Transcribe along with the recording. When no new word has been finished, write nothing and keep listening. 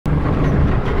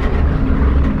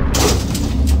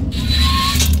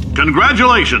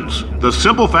Congratulations! The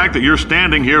simple fact that you're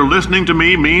standing here listening to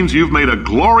me means you've made a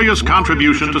glorious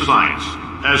contribution to science.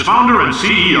 As founder and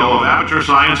CEO of Aperture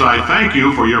Science, I thank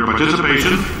you for your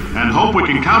participation and hope we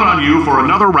can count on you for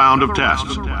another round of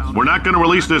tests. We're not going to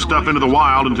release this stuff into the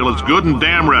wild until it's good and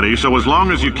damn ready, so as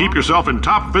long as you keep yourself in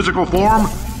top physical form,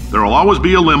 there will always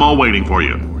be a limo waiting for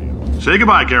you. Say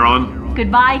goodbye, Carolyn.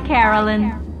 Goodbye,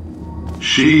 Carolyn.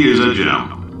 She is a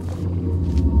gem.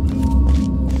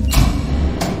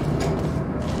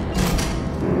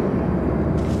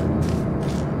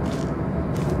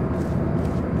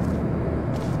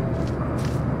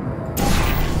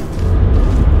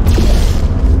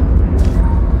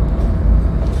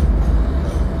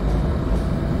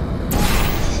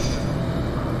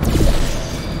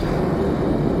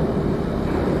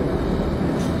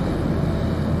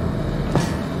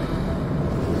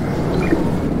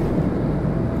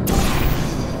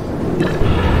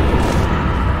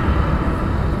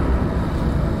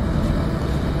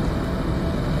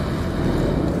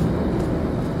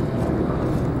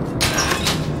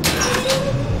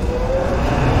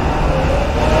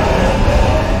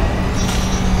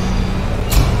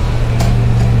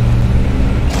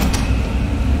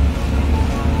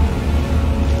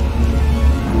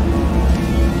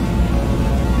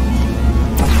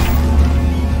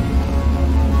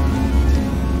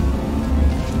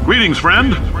 Greetings,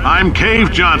 friend. I'm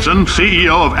Cave Johnson,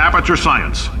 CEO of Aperture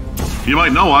Science. You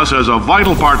might know us as a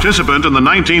vital participant in the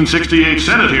 1968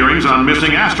 Senate hearings on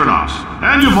missing astronauts.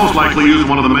 And you've most likely used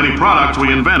one of the many products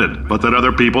we invented, but that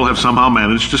other people have somehow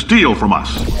managed to steal from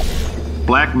us.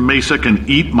 Black Mesa can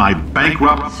eat my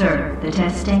bankrupt... Sir, the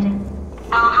testing?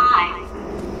 Oh, hi.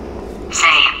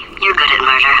 Say, you're good at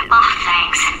murder. Oh,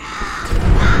 thanks.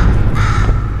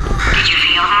 Did you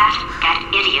feel that? That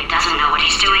idiot doesn't know what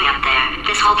he's doing up there.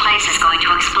 This whole place is going to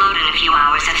explode in a few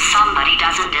hours if somebody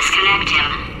doesn't disconnect him.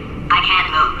 I can't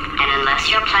move, and unless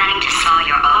you're planning to saw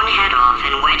your own head off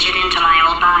and wedge it into my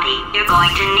old body, you're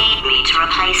going to need me to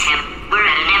replace him. We're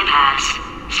at an impasse.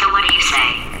 So what do you say?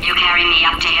 You carry me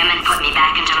up to him and put me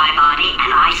back into my body,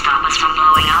 and I stop us from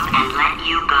blowing up and let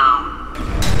you go.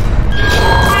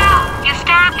 Well, you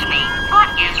stabbed me. What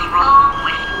is wrong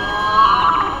with you?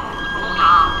 Hold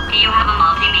on. Do you have a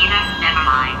multimeter? Never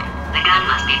mind. The gun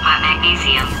must be part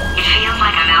magnesium. It feels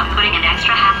like I'm outputting an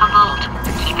extra half a volt.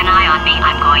 Keep an eye on me.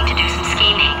 I'm going to do some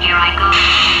scheming. Here I go.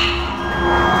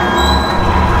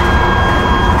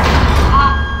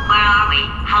 Oh, where are we?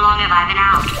 How long have I been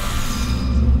out?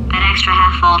 That extra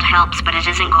half volt helps, but it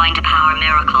isn't going to power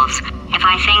miracles. If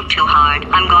I think too hard,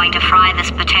 I'm going to fry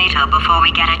this potato before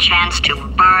we get a chance to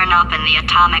burn up in the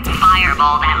atomic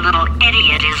fireball that little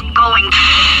idiot is going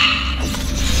to...